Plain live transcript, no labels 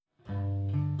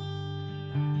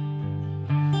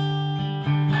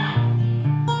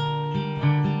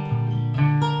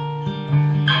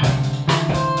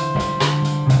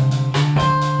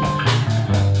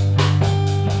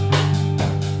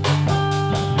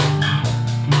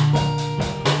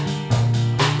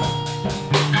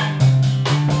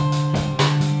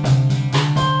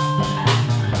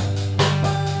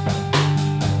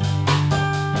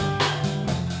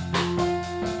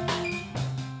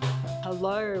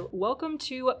Hello, welcome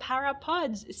to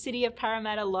Parapods, City of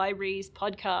Parramatta Libraries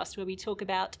podcast, where we talk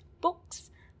about books,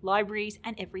 libraries,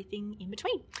 and everything in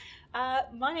between.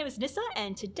 My name is Nissa,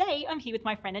 and today I'm here with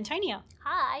my friend Antonia.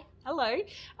 Hi. Hello.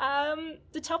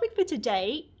 The topic for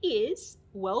today is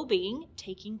well-being,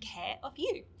 taking care of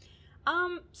you.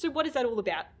 So what is that all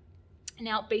about?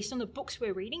 Now, based on the books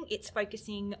we're reading, it's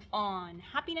focusing on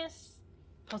happiness,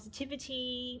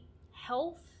 positivity,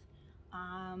 health,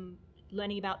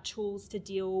 learning about tools to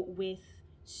deal with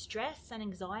stress and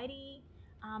anxiety,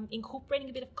 incorporating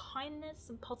a bit of kindness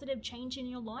and positive change in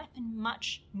your life, and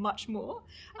much, much more.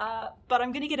 But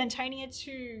I'm going to get Antonia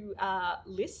to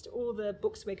list all the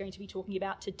books we're going to be talking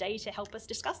about today to help us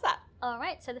discuss that. All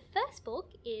right, so the first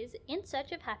book is In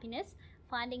Search of Happiness,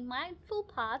 Finding Mindful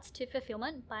Paths to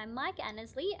Fulfillment by Mike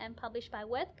Annesley and published by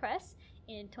Worth Press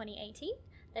in 2018.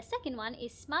 The second one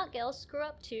is Smart Girls Screw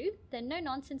Up Too, The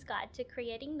No-Nonsense Guide to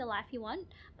Creating the Life You Want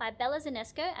by Bella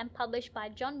Zanesco and published by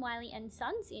John Wiley &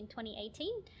 Sons in 2018.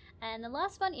 And the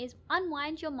last one is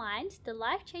Unwind Your Mind, The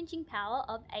Life-Changing Power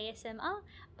of ASMR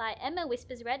by Emma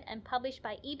Whispers-Red and published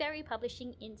by eBerry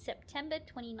Publishing in September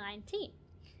 2019.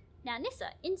 Now,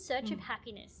 Nissa, in search of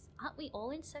happiness. Aren't we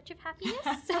all in search of happiness?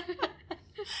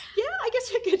 Yeah, I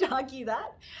guess you could argue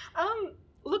that.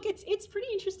 Look, it's pretty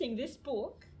interesting, this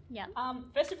book. Yeah.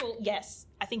 First of all, yes,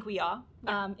 I think we are.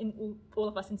 Yeah. All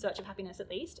of us in search of happiness, at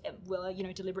least, whether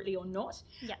deliberately or not.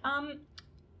 Yeah.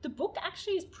 The book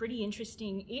actually is pretty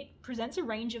interesting. It presents a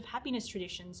range of happiness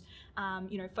traditions,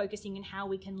 focusing on how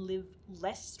we can live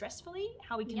less stressfully,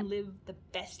 how we can live the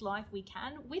best life we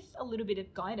can with a little bit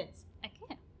of guidance.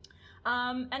 Okay.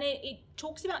 And it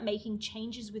talks about making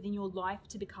changes within your life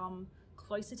to become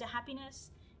closer to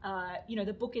happiness.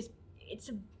 The book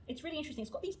it's really interesting.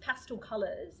 It's got these pastel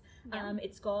colours. Yeah.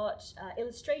 It's got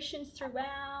illustrations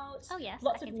throughout. Oh, yes.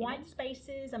 Lots of white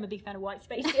spaces. I'm a big fan of white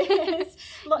spaces.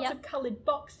 Lots of coloured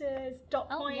boxes, dot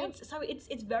points. Yep. So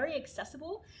it's very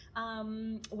accessible.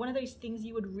 One of those things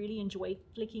you would really enjoy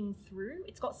flicking through.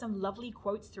 It's got some lovely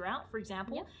quotes throughout. For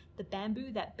example, the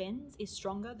bamboo that bends is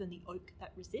stronger than the oak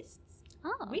that resists.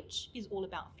 Oh. Which is all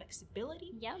about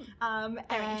flexibility. Yeah.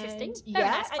 Very interesting. Very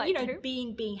nice quote and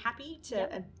being happy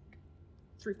to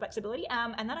through flexibility.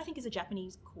 And that I think is a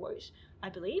Japanese quote, I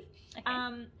believe.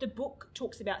 Okay. The book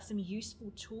talks about some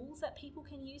useful tools that people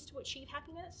can use to achieve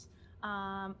happiness.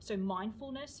 So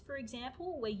mindfulness, for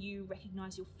example, where you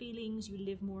recognize your feelings, you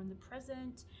live more in the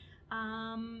present.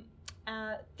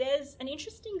 There's an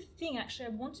interesting thing actually I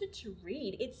wanted to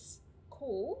read. It's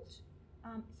called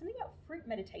something about fruit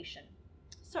meditation.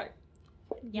 So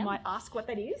you might ask what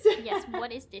that is. Yes,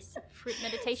 what is this fruit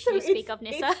meditation you speak of,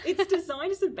 Nissa? It's designed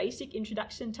as a basic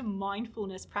introduction to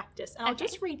mindfulness practice. And I'll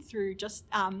just read through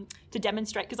to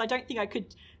demonstrate, because I don't think I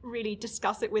could really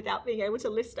discuss it without being able to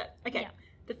list it. Okay,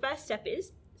 The first step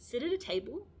is sit at a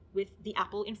table with the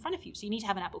apple in front of you. So you need to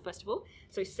have an apple, first of all.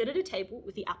 So sit at a table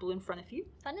with the apple in front of you.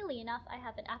 Funnily enough, I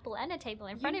have an apple and a table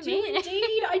in front of me.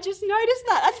 Indeed. I just noticed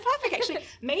that. That's perfect, actually.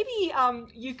 Maybe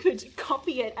you could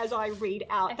copy it as I read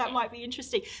out. Okay. That might be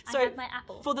interesting. So I have my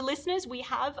apple. For the listeners, we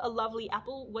have a lovely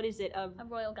apple. What is it? A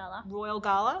Royal Gala. Royal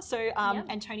Gala. So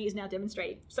Antonia is now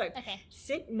demonstrating. So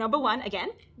sit, number one,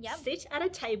 again. Sit at a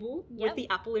table with the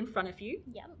apple in front of you.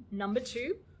 Number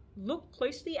two, look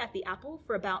closely at the apple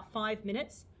for about 5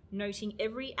 minutes, noting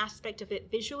every aspect of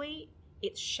it visually,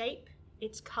 its shape,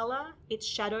 its colour, its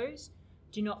shadows.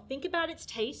 Do not think about its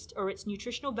taste or its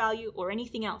nutritional value or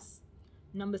anything else.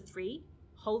 Number 3,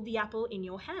 hold the apple in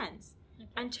your hands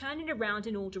and turn it around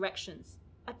in all directions.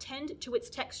 Attend to its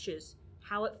textures,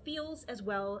 how it feels as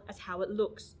well as how it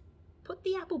looks. Put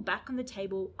the apple back on the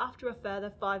table after a further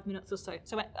 5 minutes or so.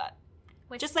 So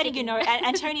just letting you know,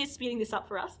 Antonia's speeding this up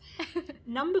for us.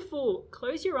 Number 4,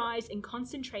 close your eyes and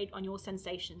concentrate on your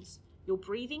sensations. Your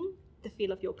breathing, the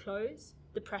feel of your clothes,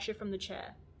 the pressure from the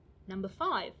chair. Number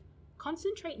 5,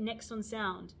 concentrate next on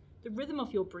sound, the rhythm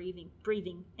of your breathing,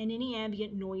 and any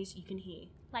ambient noise you can hear.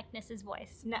 Like Nessa's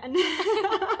voice.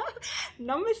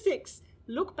 Number 6,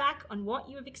 look back on what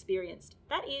you have experienced.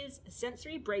 That is a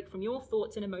sensory break from your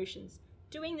thoughts and emotions.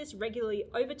 Doing this regularly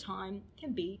over time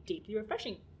can be deeply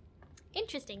refreshing.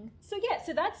 Interesting. So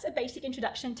that's a basic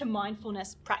introduction to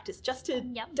mindfulness practice, just to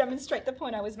demonstrate the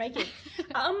point I was making.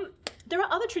 There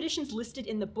are other traditions listed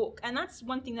in the book, and that's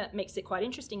one thing that makes it quite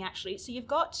interesting, actually. So you've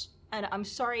got, and I'm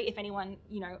sorry if anyone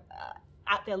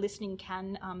out there listening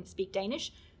can speak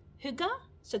Danish, hygge.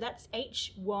 So that's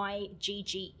Hygge.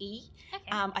 Okay.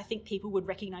 I think people would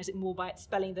recognize it more by its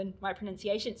spelling than my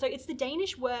pronunciation. So it's the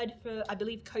Danish word for, I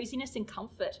believe, coziness and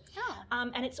comfort.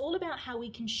 Oh. And it's all about how we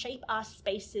can shape our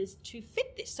spaces to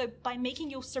fit this. So by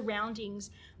making your surroundings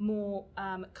more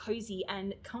cozy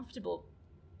and comfortable.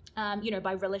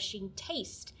 by relishing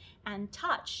taste and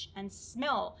touch and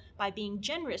smell, by being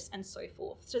generous and so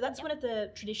forth. So that's one of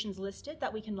the traditions listed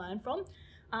that we can learn from.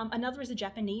 Another is a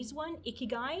Japanese one,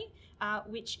 ikigai,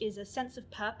 which is a sense of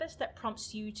purpose that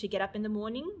prompts you to get up in the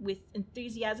morning with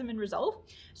enthusiasm and resolve.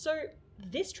 So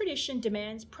this tradition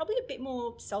demands probably a bit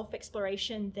more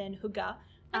self-exploration than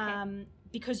hygge,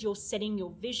 because you're setting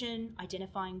your vision,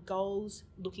 identifying goals,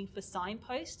 looking for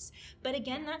signposts. But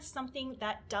again, that's something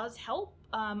that does help.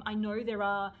 I know there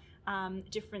are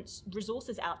different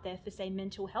resources out there for, say,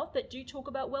 mental health that do talk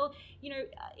about,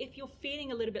 if you're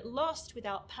feeling a little bit lost,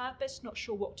 without purpose, not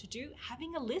sure what to do,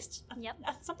 having a list,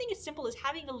 something as simple as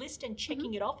having a list and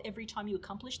checking it off every time you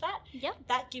accomplish that,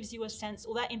 that gives you a sense,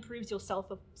 or that improves your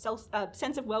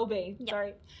sense of well-being.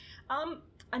 Sorry.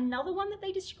 Another one that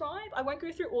they describe, I won't go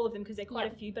through all of them because there are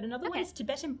quite a few, but another one is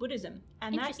Tibetan Buddhism,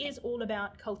 and that is all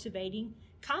about cultivating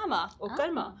karma or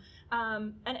karma.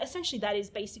 And essentially that is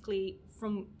basically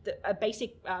from a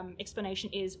basic explanation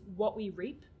is what we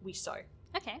reap, we sow.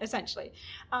 Okay. Essentially.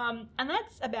 And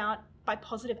that's about, by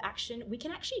positive action, we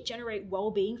can actually generate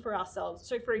well-being for ourselves.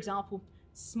 So for example,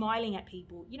 smiling at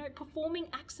people, performing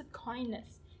acts of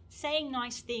kindness, saying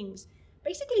nice things,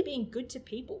 basically being good to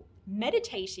people,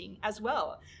 meditating as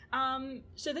well.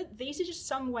 So that these are just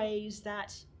some ways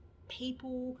that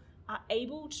people are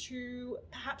able to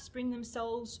perhaps bring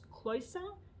themselves closer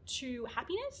to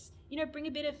happiness, bring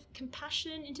a bit of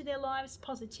compassion into their lives,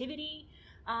 positivity,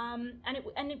 and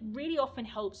it really often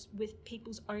helps with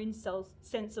people's own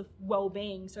sense of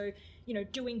well-being. So,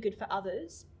 doing good for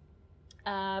others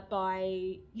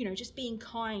by, just being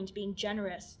kind, being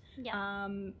generous,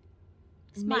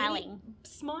 smiling,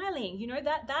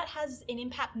 that has an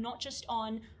impact not just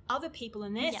on other people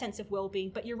and their sense of well-being,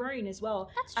 but your own as well.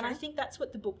 That's true. And I think that's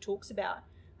what the book talks about.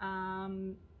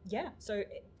 So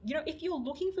if you're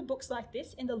looking for books like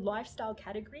this in the lifestyle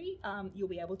category, you'll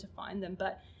be able to find them.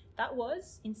 But that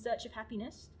was In Search of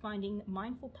Happiness, Finding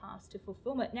Mindful Paths to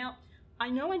Fulfillment. Now, I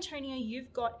know, Antonia,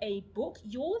 you've got a book.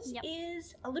 Yours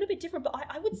is a little bit different, but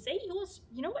I would say yours,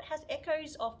 what has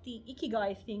echoes of the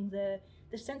Ikigai thing,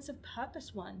 the sense of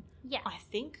purpose one. Yeah. I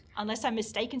think, unless I'm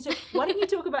mistaken. So why don't you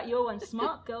talk about your one,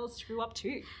 Smart Girls Screw Up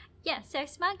Too? Yeah, so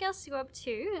Smart Girls Screw Up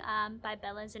Too by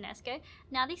Bella Zanesco.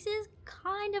 Now, this is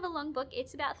kind of a long book.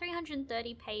 It's about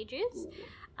 330 pages.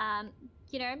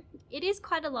 It is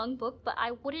quite a long book, but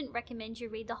I wouldn't recommend you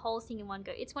read the whole thing in one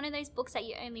go. It's one of those books that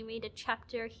you only read a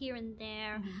chapter here and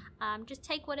there. Just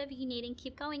take whatever you need and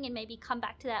keep going, and maybe come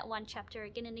back to that one chapter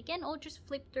again and again, or just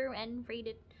flip through and read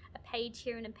it a page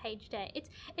here and a page there.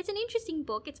 It's an interesting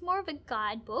book. It's more of a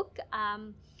guidebook,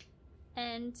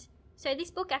 and so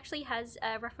this book actually has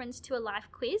a reference to a life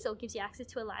quiz, or gives you access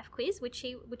to a life quiz, which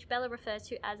Bella refers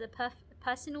to as a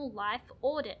personal life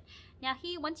audit. Now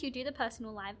here, once you do the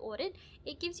personal life audit,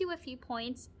 it gives you a few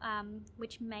points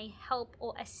which may help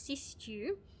or assist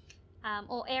you,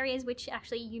 or areas which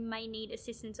actually you may need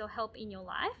assistance or help in your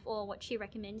life, or what she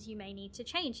recommends you may need to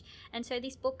change. And so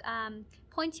this book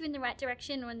points you in the right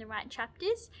direction or in the right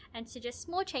chapters, and suggests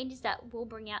small changes that will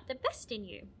bring out the best in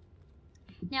you.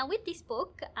 Now with this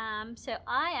book, so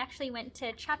I actually went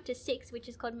to chapter 6, which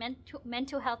is called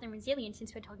Mental Health and Resilience,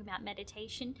 since we're talking about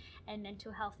meditation and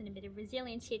mental health and a bit of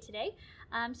resilience here today.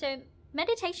 So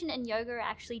meditation and yoga are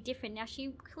actually different. Now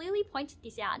she clearly pointed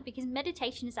this out, because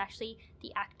meditation is actually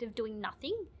the act of doing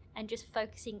nothing and just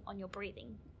focusing on your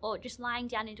breathing, or just lying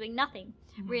down and doing nothing,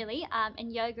 really.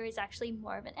 And yoga is actually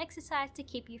more of an exercise to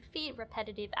keep you fit,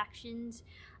 repetitive actions,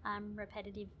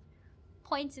 repetitive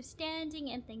points of standing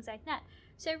and things like that.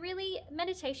 So really,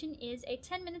 meditation is a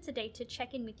 10 minutes a day to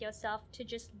check in with yourself, to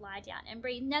just lie down and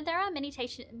breathe. Now there are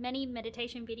many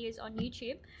meditation videos on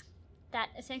YouTube that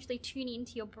essentially tune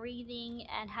into your breathing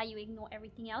and how you ignore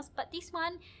everything else, but this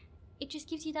one, it just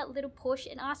gives you that little push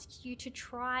and asks you to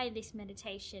try this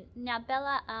meditation. Now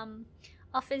Bella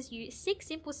offers you 6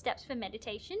 simple steps for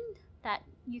meditation that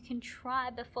you can try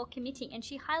before committing, and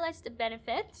she highlights the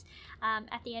benefits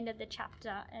at the end of the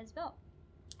chapter as well.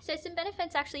 So some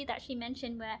benefits actually that she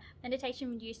mentioned were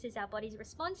meditation reduces our body's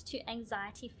response to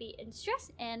anxiety, fear and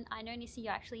stress. And I know, Nissa, you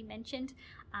actually mentioned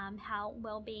how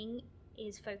well-being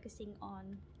is focusing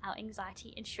on our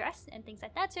anxiety and stress and things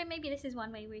like that. So maybe this is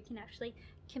one way we can actually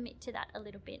commit to that a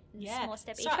little bit. Small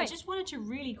step each way. I just wanted to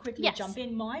really quickly jump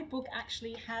in. My book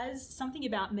actually has something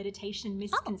about meditation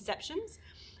misconceptions.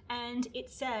 And it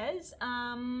says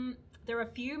there are a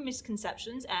few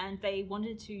misconceptions, and they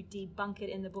wanted to debunk it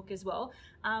in the book as well.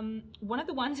 One of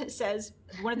the ones that says,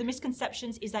 one of the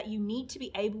misconceptions is that you need to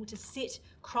be able to sit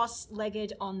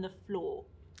cross-legged on the floor.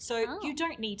 So you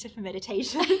don't need to for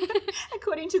meditation,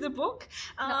 according to the book.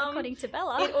 Not according to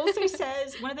Bella. It also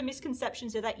says one of the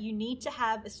misconceptions is that you need to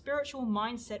have a spiritual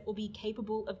mindset or be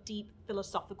capable of deep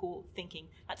philosophical thinking.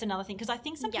 That's another thing, because I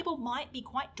think some people might be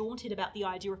quite daunted about the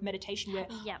idea of meditation where,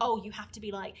 you have to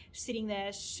be like sitting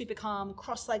there super calm,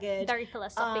 cross-legged. Very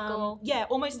philosophical.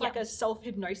 Almost like a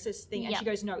self-hypnosis thing. And she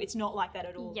goes, no, it's not like that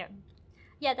at all.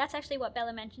 Yeah, that's actually what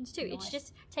Bella mentions too. Nice. It's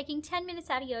just taking 10 minutes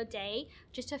out of your day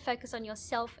just to focus on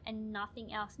yourself and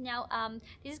nothing else. Now,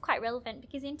 this is quite relevant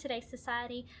because in today's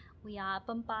society, we are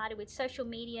bombarded with social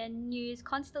media news,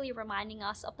 constantly reminding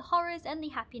us of the horrors and the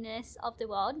happiness of the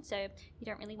world. So you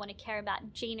don't really want to care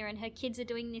about Gina and her kids are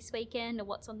doing this weekend, or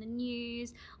what's on the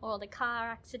news, or the car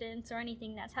accidents, or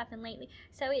anything that's happened lately.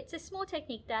 So it's a small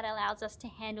technique that allows us to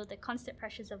handle the constant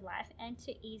pressures of life and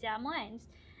to ease our minds.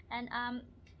 And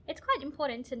it's quite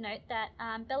important to note that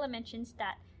Bella mentions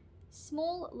that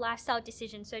small lifestyle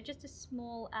decisions, so just a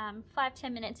small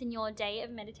 5-10 minutes in your day of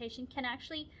meditation, can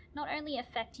actually not only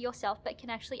affect yourself, but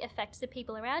can actually affect the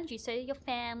people around you. So your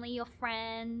family, your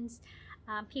friends,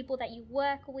 people that you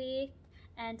work with.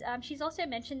 And she's also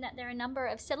mentioned that there are a number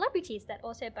of celebrities that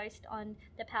also boast on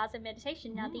the powers of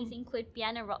meditation. Now, these include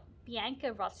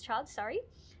Bianca Rothschild,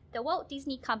 The Walt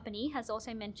Disney Company has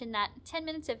also mentioned that 10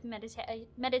 minutes of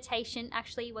meditation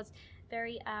actually was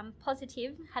very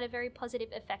positive, had a very positive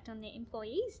effect on their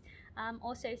employees.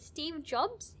 Also, Steve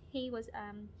Jobs, he was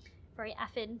very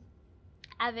avid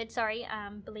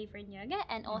believer in yoga,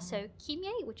 and also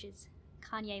Kimye, which is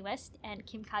Kanye West and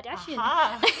Kim Kardashian.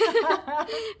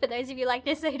 For those of you like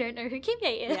this who don't know who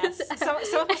Kimye is. Yes, some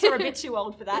of us are a bit too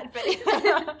old for that. But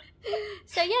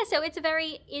so it's a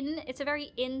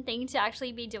very in thing to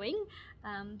actually be doing.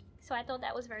 So I thought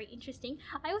that was very interesting.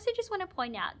 I also just want to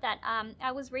point out that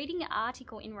I was reading an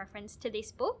article in reference to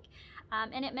this book,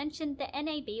 and it mentioned the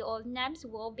NAB, or NAB's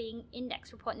Wellbeing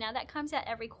Index report. Now that comes out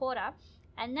every quarter.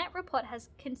 And that report has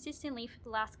consistently, for the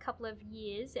last couple of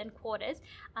years and quarters,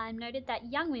 noted that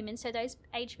young women, so those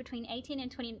aged between 18 and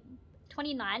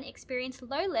 29, experience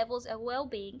low levels of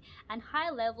well-being and high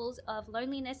levels of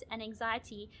loneliness and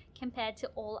anxiety compared to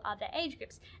all other age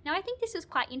groups. Now, I think this is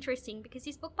quite interesting because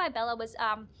this book by Bella was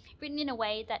written in a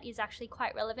way that is actually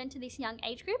quite relevant to this young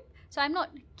age group. So I'm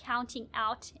not counting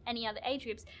out any other age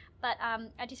groups, but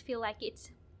I just feel like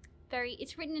it's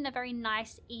written in a very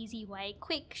nice, easy way,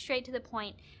 quick, straight to the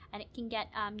point, and it can get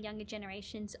younger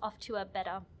generations off to a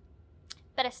better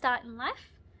start in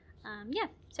life.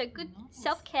 So good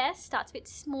self-care starts with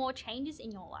small changes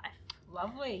in your life.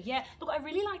 Lovely. Yeah. Look, I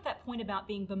really like that point about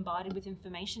being bombarded with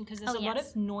information, because there's a lot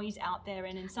of noise out there,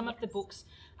 and in some of the books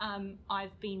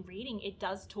I've been reading, it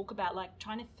does talk about like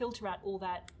trying to filter out all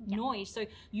that noise. So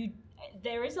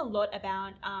there is a lot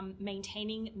about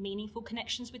maintaining meaningful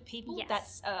connections with people. Yes.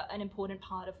 That's an important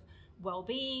part of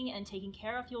well-being and taking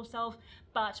care of yourself,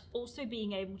 but also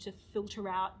being able to filter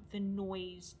out the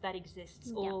noise that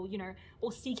exists, or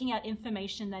seeking out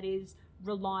information that is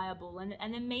reliable,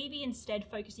 and then maybe instead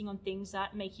focusing on things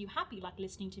that make you happy, like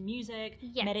listening to music,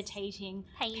 meditating,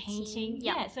 painting.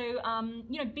 So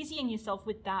busying yourself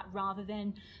with that rather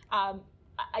than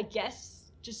I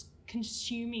guess just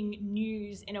consuming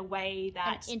news in a way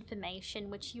that... And information,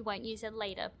 which you won't use at a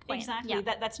later point. Exactly.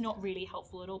 Yeah. That's not really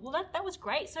helpful at all. Well, that was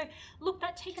great. So, look,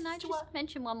 that takes Can I us to... Can I just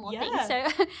mention one more thing?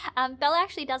 So, Bella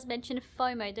actually does mention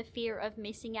FOMO, the fear of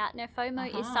missing out. Now,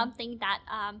 FOMO is something that...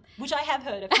 which I have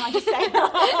heard of, can I just say?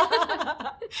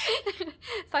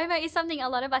 FOMO is something a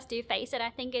lot of us do face, and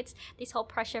I think it's this whole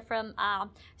pressure from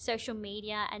social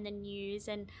media and the news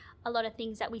and a lot of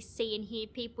things that we see and hear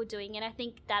people doing, and I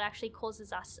think that actually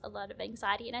causes us a lot of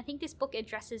anxiety. And I think this book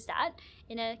addresses that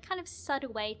in a kind of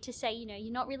subtle way to say,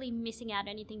 you're not really missing out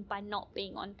anything by not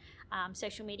being on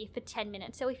social media for 10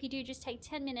 minutes. So if you do just take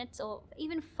 10 minutes or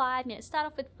even 5 minutes, start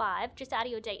off with 5, just out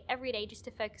of your day, every day, just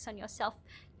to focus on yourself,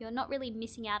 you're not really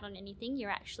missing out on anything. You're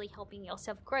actually helping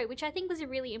yourself grow, which I think was a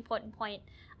really important point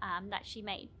that she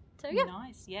made. So, yeah.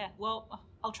 Nice, yeah. Well,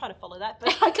 I'll try to follow that,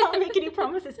 but I can't make any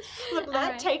promises. Look,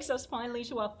 that takes us finally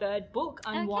to our third book,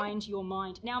 Unwind Your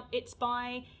Mind. Now, it's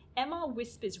by Emma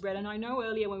Whispers Red, and I know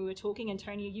earlier when we were talking,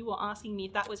 Antonia, you were asking me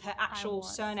if that was her actual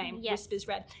surname, yes. Whispers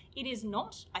Red. It is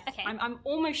not. I'm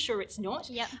almost sure it's not.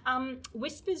 Yep.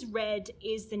 Whispers Red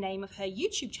is the name of her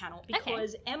YouTube channel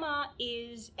because Emma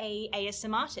is a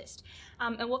ASMR artist.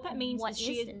 And what that means is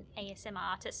she is an ASMR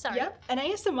artist. Sorry. Yep. An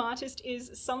ASMR artist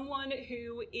is someone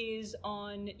who is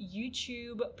on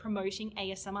YouTube promoting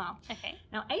ASMR. Okay.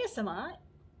 Now, ASMR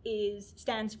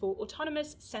stands for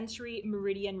Autonomous Sensory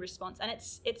Meridian Response, and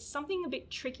it's something a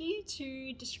bit tricky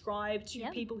to describe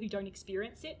to people who don't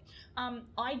experience it.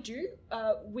 I do,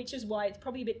 which is why it's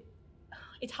probably a bit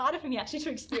it's harder for me actually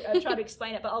to try to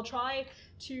explain it, but I'll try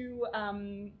to,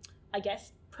 I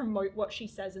guess, promote what she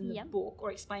says in the book, or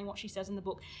explain what she says in the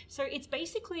book. So it's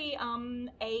basically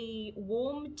a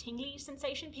warm, tingly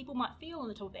sensation people might feel on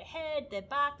the top of their head, their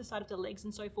back, the side of their legs,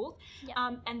 and so forth.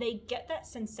 And they get that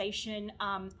sensation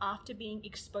after being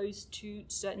exposed to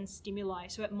certain stimuli.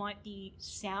 So it might be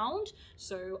sound,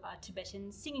 so a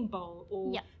Tibetan singing bowl,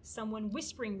 or someone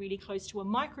whispering really close to a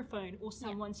microphone, or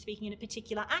someone speaking in a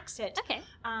particular accent.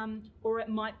 Or it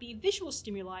might be visual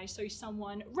stimuli, so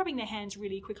someone rubbing their hands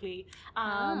really quickly,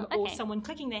 or someone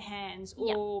clicking their hands,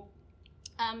 or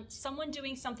someone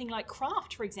doing something like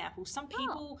craft, for example. Some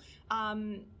people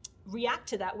react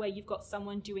to that, where you've got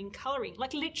someone doing colouring,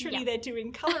 like literally they're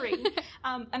doing colouring,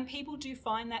 and people do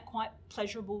find that quite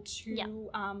pleasurable to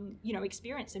you know,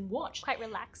 experience and watch. Quite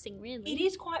relaxing, really. It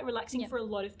is quite relaxing for a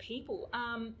lot of people.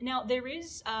 Now there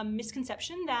is a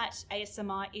misconception that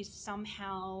ASMR is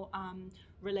somehow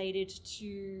related to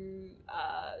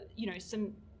you know,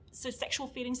 some sexual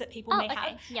feelings that people may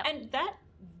have, and that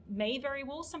may very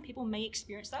well, some people may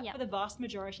experience that. For the vast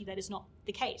majority, that is not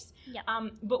the case.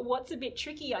 But what's a bit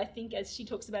tricky, I think, as she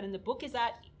talks about in the book, is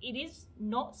that it is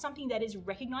not something that is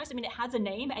recognized. I mean, it has a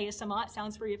name, ASMR, it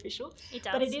sounds very official. It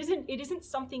does. But it isn't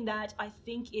something that I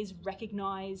think is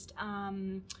recognized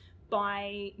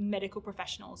by medical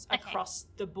professionals across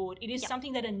the board. It is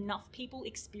something that enough people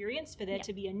experience for there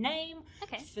to be a name,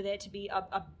 for there to be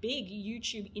a big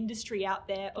YouTube industry out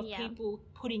there of people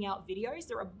putting out videos.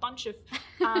 There are a bunch of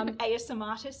ASMR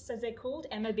artists, as they're called,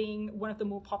 Emma being one of the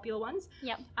more popular ones.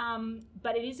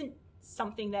 But it isn't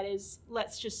something that is,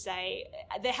 let's just say,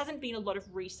 there hasn't been a lot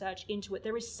of research into it.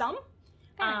 There is some,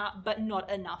 but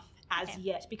not enough as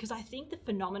yet, because I think the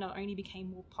phenomena only became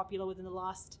more popular within the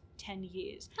last 10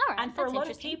 years. And for a lot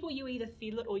of people, you either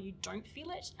feel it or you don't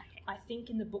feel it. I think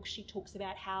in the book she talks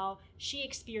about how she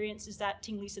experiences that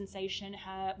tingly sensation.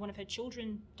 One of her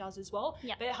children does as well,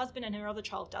 but her husband and her other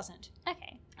child doesn't.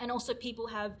 And also people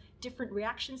have different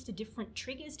reactions to different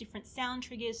triggers, different sound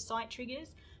triggers, sight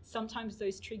triggers. Sometimes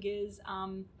those triggers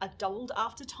are dulled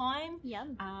after time,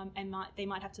 and they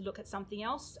might have to look at something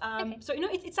else. So, you know,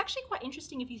 it's actually quite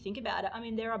interesting if you think about it. I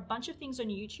mean, there are a bunch of things on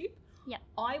YouTube.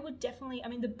 I would definitely, I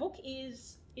mean, the book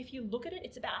is, if you look at it,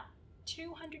 it's about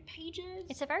 200 pages.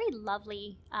 It's a very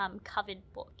lovely covered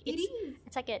book. It is.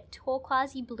 It's like a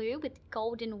turquoisey blue with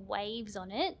golden waves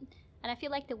on it. And I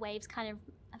feel like the waves kind of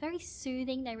are very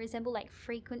soothing. They resemble like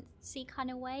frequency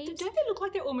kind of waves. Don't they look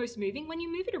like they're almost moving? When you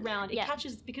move it around, it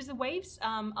catches, because the waves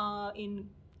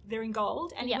they're in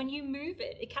gold, and when you move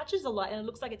it, it catches the light and it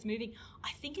looks like it's moving.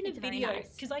 I think in a video,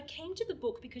 because I came to the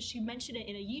book because she mentioned it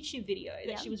in a YouTube video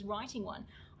that she was writing one.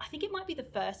 I think it might be the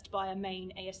first by a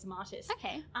main ASMR artist.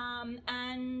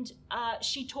 And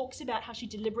she talks about how she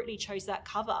deliberately chose that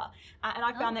cover, and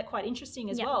I found that quite interesting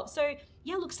as well. So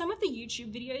yeah, look, some of the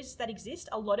YouTube videos that exist,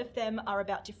 a lot of them are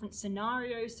about different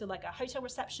scenarios. So like a hotel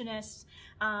receptionist,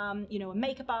 you know, a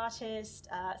makeup artist,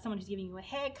 someone who's giving you a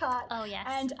haircut.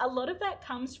 And a lot of that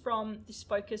comes from this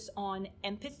focus on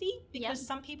empathy, because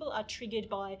some people are triggered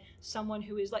by someone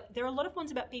who is like, there are a lot of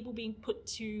ones about people being put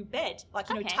to bed, like,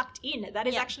 you know, tucked in. That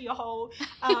is actually a whole,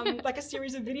 like a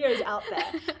series of videos out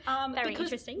there. Very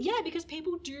interesting. Yeah, because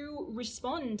people do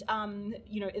respond,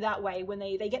 you know, that way when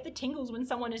they get the tingles when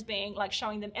someone is being like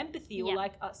showing them empathy, or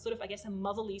like a sort of, I guess, a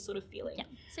motherly sort of feeling.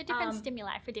 So different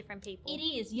stimuli for different people. It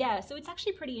is, so it's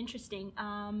actually pretty interesting.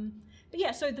 But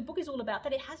yeah, so the book is all about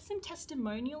that. It has some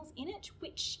testimonials in it,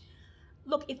 which,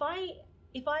 look, if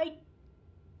I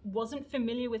wasn't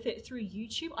familiar with it through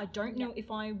YouTube, I don't know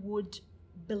if I would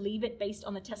believe it based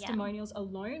on the testimonials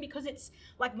alone, because it's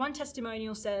like one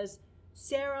testimonial says,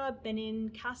 Sarah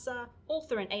Benincasa,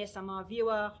 author and ASMR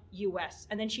viewer, US.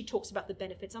 And then she talks about the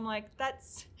benefits. I'm like,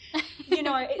 that's, you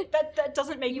know, that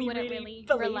doesn't make me really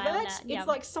believe it. It's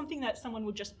like something that someone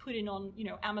would just put in on, you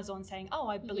know, Amazon saying, oh,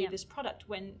 I believe this product,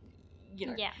 when, you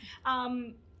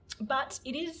know. But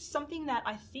it is something that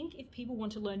I think if people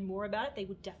want to learn more about it, they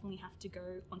would definitely have to go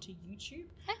onto YouTube.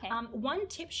 One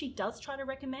tip she does try to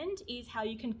recommend is how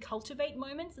you can cultivate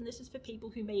moments, and this is for people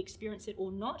who may experience it or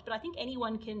not, but I think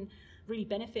anyone can really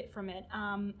benefit from it.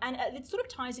 And it sort of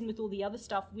ties in with all the other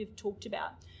stuff we've talked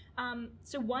about.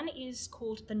 So one is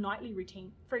called the nightly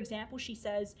routine. For example, she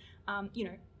says, you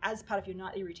know, as part of your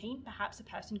nightly routine, perhaps a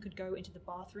person could go into the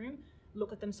bathroom,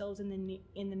 look at themselves in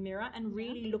the mirror, and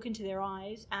really look into their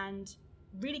eyes and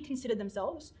really consider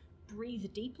themselves,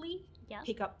 breathe deeply,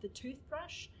 pick up the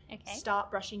toothbrush,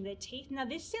 start brushing their teeth. Now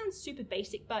this sounds super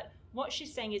basic, but what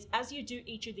she's saying is, as you do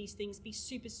each of these things, be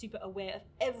super, super aware of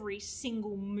every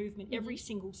single movement, every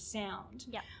single sound.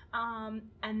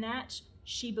 And that,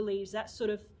 she believes, that sort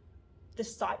of the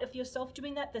sight of yourself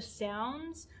doing that, the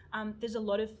sounds, there's a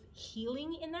lot of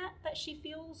healing in that she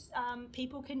feels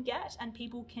people can get, and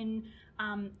people can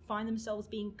find themselves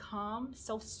being calm,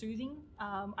 self-soothing.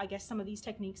 I guess some of these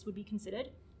techniques would be considered.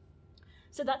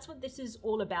 So that's what this is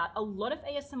all about. A lot of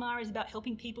ASMR is about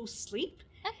helping people sleep.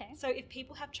 Okay. So if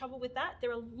people have trouble with that,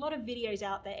 there are a lot of videos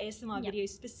out there, ASMR videos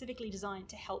specifically designed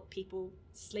to help people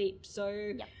sleep.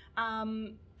 So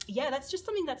that's just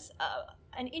something that's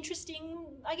an interesting,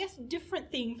 I guess,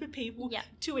 different thing for people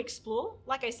to explore.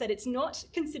 Like I said, it's not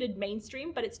considered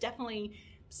mainstream, but it's definitely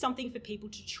something for people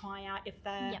to try out if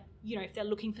they're, if they're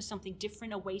looking for something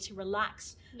different, a way to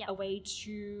relax, a way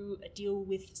to deal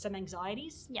with some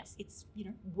anxieties. It's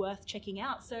worth checking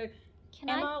out. So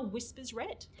Emma Whispers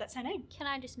Red, that's her name. Can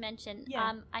I just mention,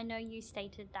 I know you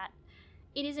stated that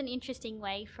it is an interesting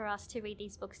way for us to read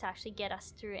these books to actually get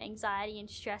us through anxiety and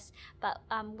stress, but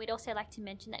we'd also like to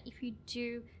mention that if you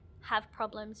do have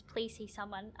problems, please see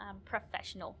someone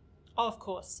professional. Of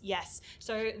course, yes.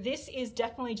 So this is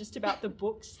definitely just about the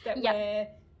books that we're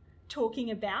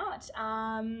talking about.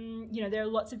 There are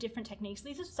lots of different techniques.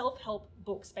 These are self-help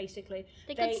books, basically.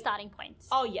 They're good starting points.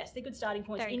 Oh, yes, they're good starting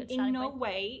points. In no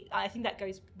way, I think that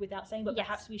goes without saying, but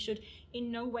perhaps we should,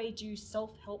 in no way do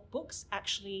self-help books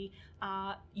actually,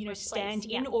 stand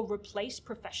in or replace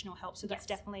professional help. So that's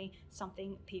definitely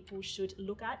something people should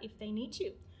look at if they need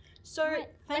to. So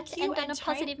thank you, Antoni. On a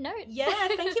positive note.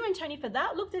 Thank you, Antoni, for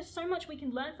that. Look, there's so much we can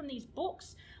learn from these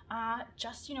books.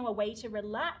 Just, a way to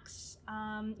relax,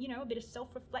 a bit of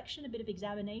self-reflection, a bit of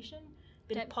examination, a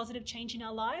bit of positive change in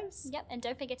our lives. Yep, and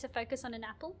don't forget to focus on an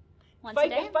apple once a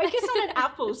day. Focus on an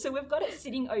apple. So we've got it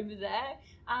sitting over there.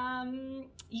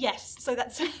 Yes, so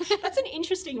that's an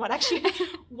interesting one. Actually,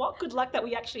 what good luck that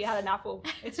we actually had an apple.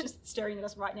 It's just staring at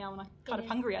us right now, and I'm kind of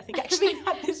hungry, I think, actually,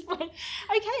 at this point.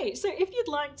 Okay, so if you'd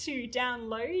like to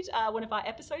download one of our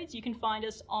episodes, you can find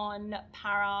us on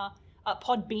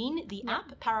Podbean, the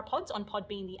app, Parapods on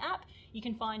Podbean, the app. You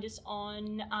can find us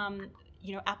on,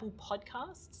 Apple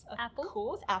Podcasts. Of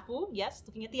course, Apple. Yes,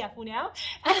 looking at the apple now.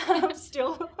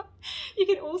 Still, you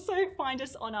can also find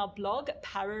us on our blog,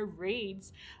 Para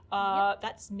Reads.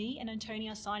 That's me and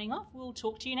Antonia signing off. We'll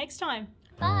talk to you next time.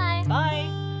 Bye. Bye.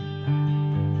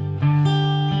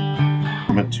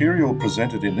 The material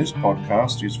presented in this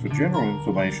podcast is for general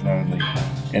information only.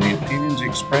 Any opinions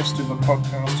expressed in the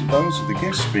podcast are those of the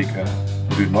guest speaker and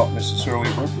do not necessarily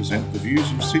represent the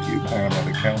views of City of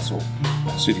Parramatta Council.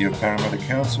 City of Parramatta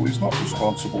Council is not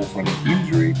responsible for any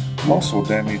injury, loss or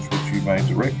damage which you may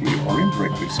directly or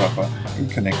indirectly suffer in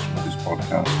connection with this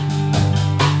podcast.